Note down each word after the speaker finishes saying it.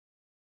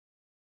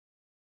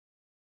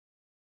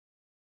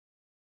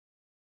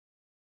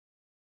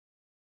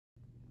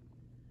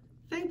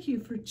Thank you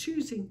for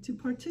choosing to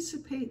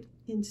participate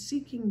in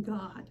Seeking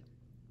God,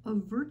 a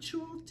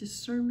virtual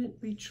discernment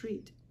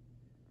retreat.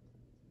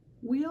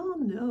 We all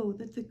know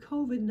that the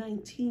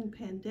COVID-19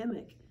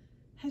 pandemic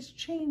has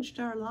changed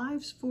our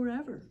lives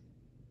forever.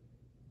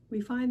 We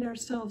find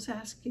ourselves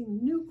asking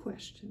new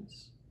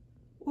questions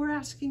or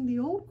asking the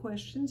old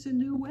questions in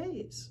new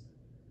ways.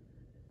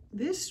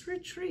 This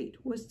retreat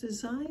was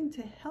designed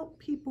to help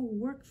people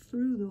work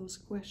through those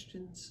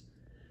questions,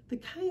 the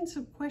kinds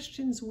of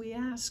questions we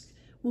ask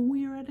when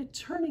we are at a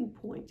turning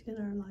point in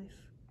our life.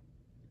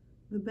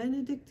 The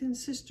Benedictine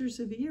Sisters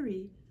of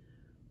Erie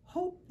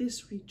hope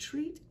this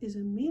retreat is a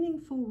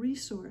meaningful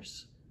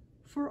resource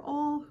for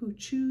all who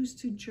choose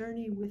to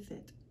journey with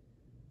it.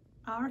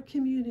 Our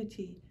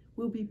community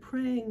will be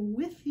praying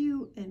with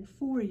you and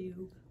for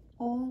you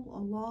all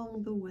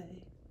along the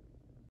way.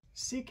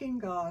 Seeking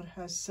God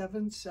has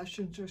 7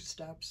 sessions or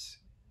steps,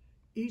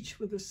 each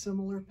with a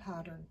similar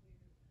pattern,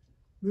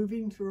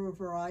 moving through a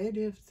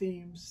variety of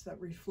themes that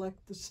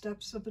reflect the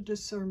steps of a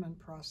discernment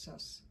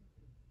process,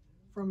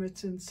 from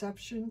its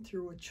inception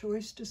through a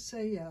choice to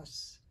say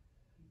yes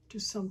to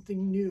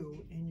something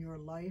new in your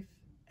life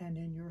and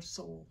in your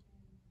soul.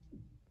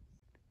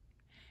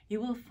 You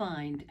will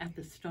find at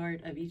the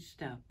start of each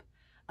step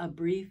a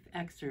brief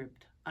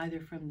excerpt either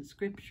from the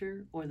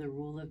scripture or the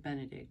Rule of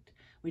Benedict,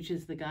 which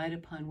is the guide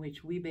upon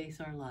which we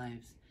base our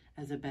lives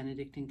as a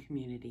Benedictine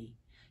community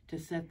to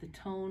set the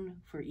tone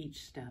for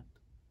each step.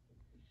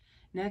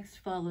 Next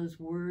follows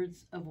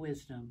words of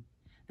wisdom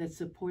that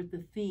support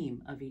the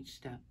theme of each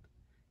step,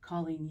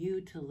 calling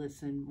you to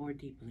listen more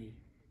deeply.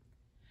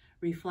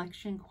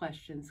 Reflection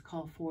questions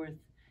call forth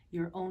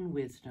your own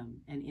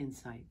wisdom and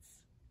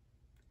insights.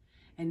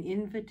 An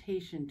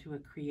invitation to a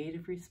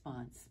creative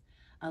response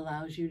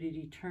allows you to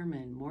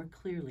determine more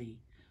clearly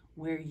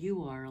where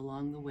you are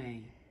along the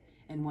way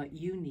and what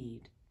you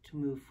need to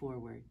move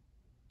forward.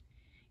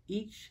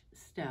 Each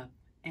step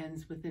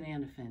ends with an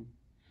antiphon,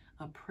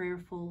 a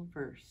prayerful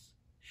verse,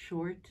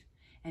 short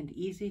and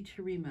easy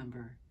to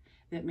remember,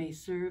 that may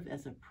serve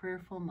as a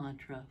prayerful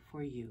mantra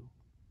for you.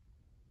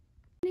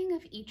 At the beginning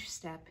of each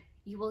step,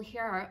 you will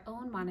hear our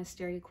own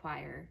monastery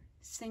choir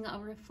sing a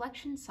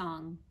reflection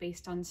song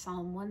based on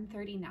Psalm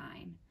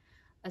 139,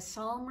 a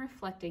psalm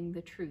reflecting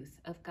the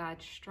truth of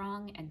God's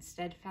strong and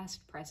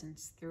steadfast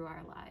presence through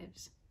our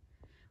lives.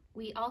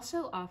 We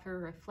also offer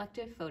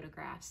reflective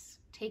photographs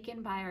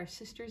taken by our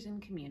sisters in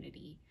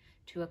community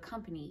to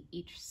accompany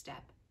each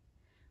step.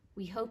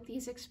 We hope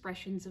these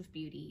expressions of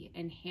beauty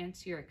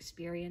enhance your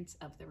experience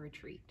of the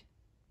retreat.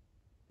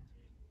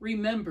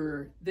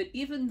 Remember that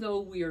even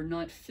though we are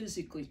not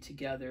physically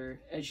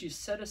together, as you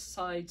set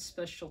aside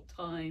special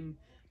time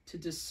to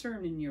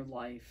discern in your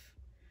life,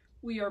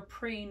 we are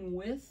praying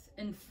with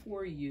and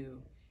for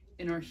you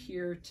and are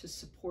here to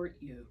support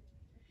you.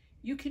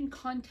 You can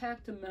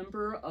contact a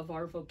member of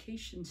our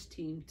vocations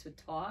team to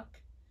talk,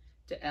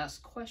 to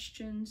ask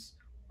questions,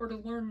 or to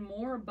learn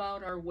more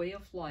about our way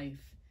of life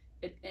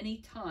at any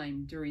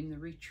time during the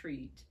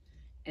retreat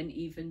and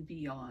even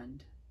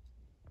beyond.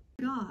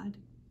 God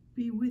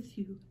be with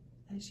you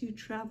as you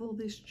travel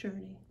this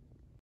journey.